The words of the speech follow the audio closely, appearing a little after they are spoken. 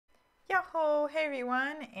Oh, hey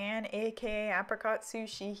everyone, and aka Apricot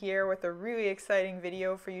Sushi here with a really exciting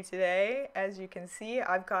video for you today. As you can see,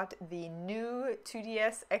 I've got the new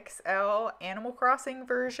 2DS XL Animal Crossing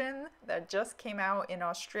version that just came out in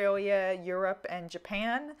Australia, Europe, and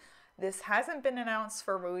Japan. This hasn't been announced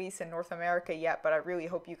for release in North America yet, but I really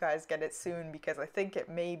hope you guys get it soon because I think it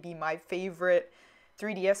may be my favorite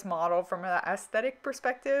 3DS model from an aesthetic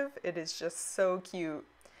perspective. It is just so cute.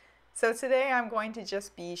 So today I'm going to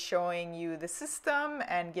just be showing you the system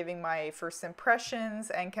and giving my first impressions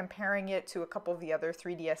and comparing it to a couple of the other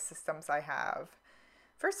 3DS systems I have.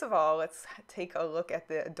 First of all, let's take a look at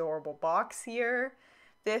the adorable box here.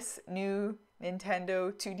 This new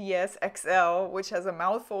Nintendo 2DS XL, which has a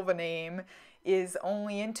mouthful of a name, is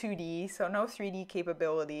only in 2D, so no 3D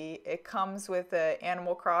capability. It comes with an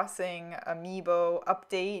Animal Crossing Amiibo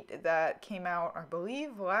update that came out, I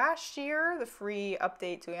believe, last year, the free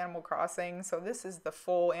update to Animal Crossing. So this is the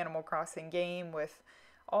full Animal Crossing game with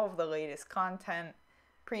all of the latest content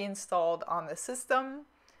pre-installed on the system.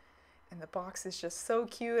 And the box is just so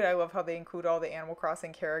cute. I love how they include all the Animal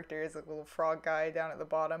Crossing characters, a little frog guy down at the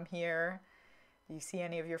bottom here. Do you see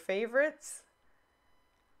any of your favorites?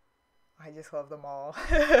 I just love them all.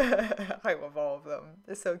 I love all of them.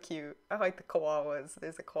 They're so cute. I like the koalas.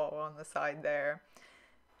 There's a koala on the side there.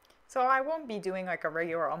 So I won't be doing like a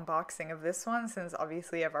regular unboxing of this one since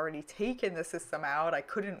obviously I've already taken the system out. I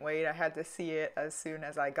couldn't wait. I had to see it as soon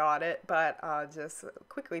as I got it, but I'll just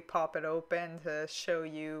quickly pop it open to show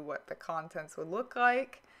you what the contents would look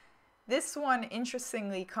like. This one,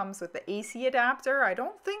 interestingly, comes with the AC adapter. I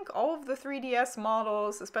don't think all of the 3DS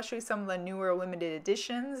models, especially some of the newer limited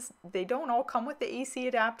editions, they don't all come with the AC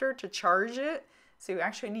adapter to charge it. So you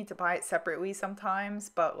actually need to buy it separately sometimes,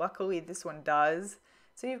 but luckily this one does.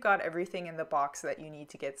 So you've got everything in the box that you need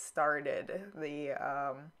to get started. The,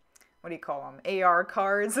 what do you call them? AR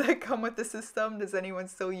cards that come with the system. Does anyone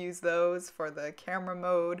still use those for the camera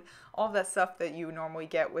mode? All that stuff that you normally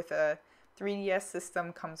get with a 3DS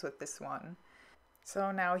system comes with this one.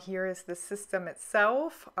 So now here is the system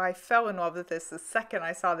itself. I fell in love with this the second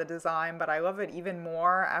I saw the design, but I love it even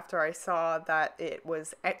more after I saw that it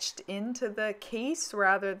was etched into the case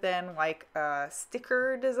rather than like a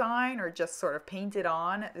sticker design or just sort of painted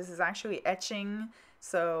on. This is actually etching,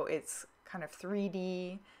 so it's kind of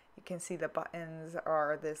 3D. You can see the buttons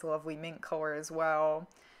are this lovely mint color as well.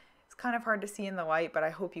 It's kind of hard to see in the light, but I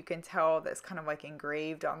hope you can tell that it's kind of like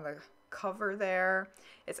engraved on the cover there.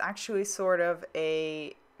 It's actually sort of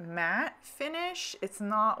a matte finish. It's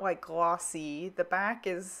not like glossy. The back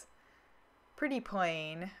is pretty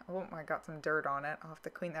plain. Oh, I got some dirt on it. I'll have to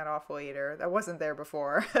clean that off later. That wasn't there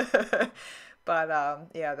before. But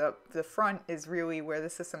yeah, the front is really where the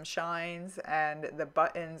system shines, and the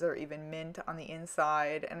buttons are even mint on the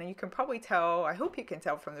inside. And you can probably tell, I hope you can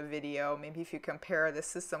tell from the video, maybe if you compare the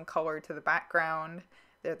system color to the background,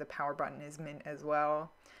 there the power button is mint as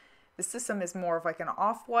well. The system is more of like an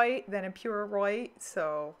off-white than a pure white,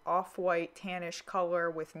 so off-white tannish color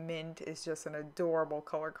with mint is just an adorable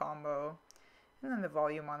color combo. And then the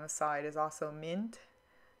volume on the side is also mint.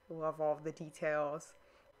 I love all of the details.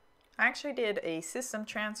 I actually did a system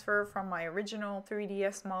transfer from my original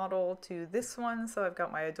 3DS model to this one, so I've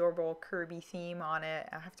got my adorable Kirby theme on it.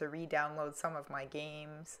 I have to re-download some of my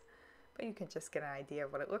games, but you can just get an idea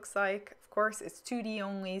of what it looks like. Of course, it's 2D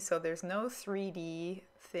only, so there's no 3D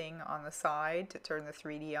thing on the side to turn the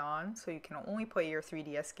 3D on, so you can only play your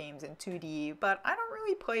 3DS games in 2D, but I don't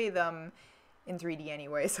really play them in 3D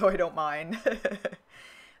anyway, so I don't mind.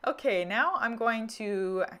 Okay, now I'm going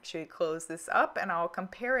to actually close this up and I'll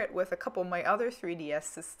compare it with a couple of my other 3DS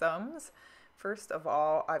systems. First of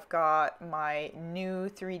all, I've got my new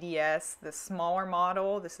 3DS, the smaller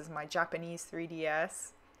model. This is my Japanese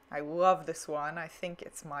 3DS. I love this one. I think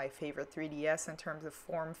it's my favorite 3DS in terms of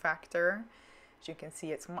form factor. As you can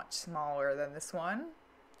see, it's much smaller than this one.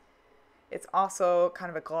 It's also kind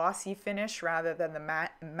of a glossy finish rather than the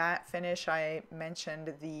matte finish I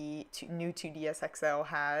mentioned the new 2DS XL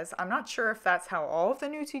has. I'm not sure if that's how all of the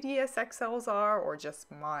new 2DS XLs are or just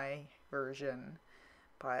my version,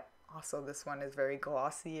 but also this one is very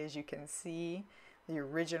glossy, as you can see. The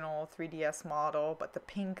original 3DS model, but the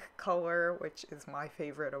pink color, which is my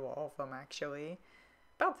favorite of all of them actually.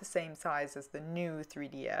 About the same size as the new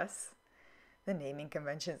 3DS. The naming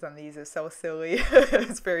conventions on these are so silly.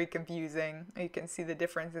 It's very confusing. You can see the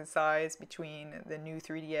difference in size between the new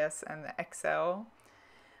 3DS and the XL.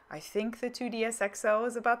 I think the 2DS XL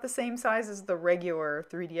is about the same size as the regular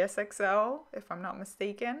 3DS XL, if I'm not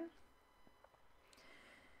mistaken.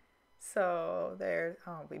 So there,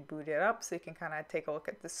 we boot it up so you can kind of take a look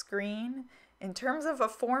at the screen. In terms of a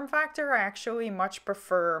form factor, I actually much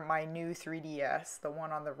prefer my new 3DS, the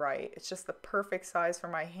one on the right. It's just the perfect size for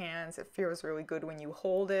my hands. It feels really good when you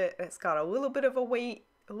hold it. It's got a little bit of a weight,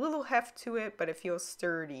 a little heft to it, but it feels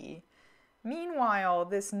sturdy. Meanwhile,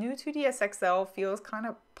 this new 2DS XL feels kind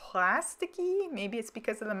of plasticky. Maybe it's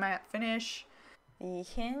because of the matte finish. The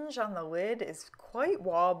hinge on the lid is quite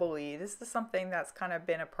wobbly. This is something that's kind of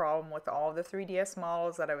been a problem with all the 3DS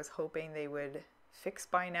models that I was hoping they would fix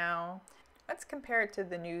by now. Let's compare it to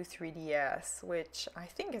the new 3DS, which I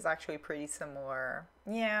think is actually pretty similar.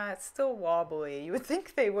 Yeah, it's still wobbly. You would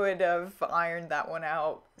think they would have ironed that one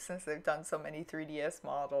out since they've done so many 3DS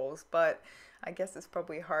models, but I guess it's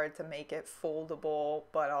probably hard to make it foldable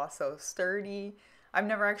but also sturdy. I've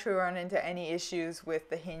never actually run into any issues with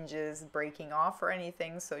the hinges breaking off or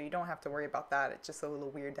anything, so you don't have to worry about that. It's just a little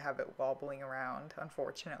weird to have it wobbling around,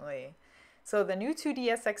 unfortunately. So the new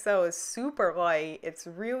 2DS XL is super light. It's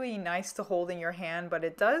really nice to hold in your hand, but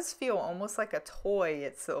it does feel almost like a toy.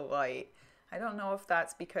 It's so light. I don't know if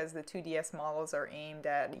that's because the 2DS models are aimed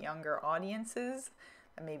at younger audiences,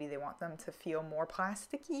 and maybe they want them to feel more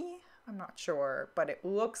plasticky. I'm not sure, but it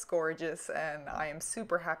looks gorgeous and I am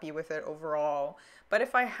super happy with it overall. But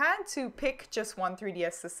if I had to pick just one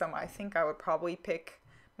 3DS system, I think I would probably pick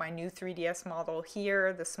my new 3DS model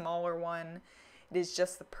here, the smaller one. It is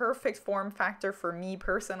just the perfect form factor for me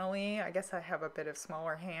personally. I guess I have a bit of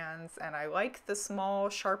smaller hands and I like the small,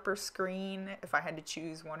 sharper screen if I had to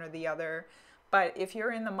choose one or the other. But if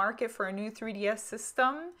you're in the market for a new 3DS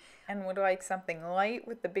system and would like something light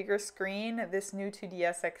with the bigger screen, this new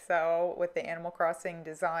 2DS XL with the Animal Crossing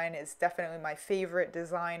design is definitely my favorite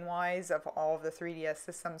design-wise of all of the 3DS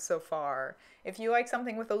systems so far. If you like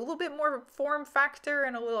something with a little bit more form factor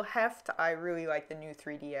and a little heft, I really like the new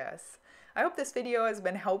 3DS. I hope this video has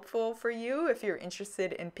been helpful for you if you're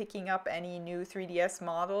interested in picking up any new 3DS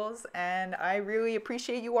models, and I really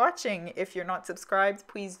appreciate you watching. If you're not subscribed,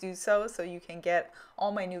 please do so you can get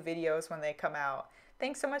all my new videos when they come out.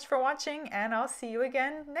 Thanks so much for watching, and I'll see you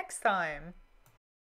again next time.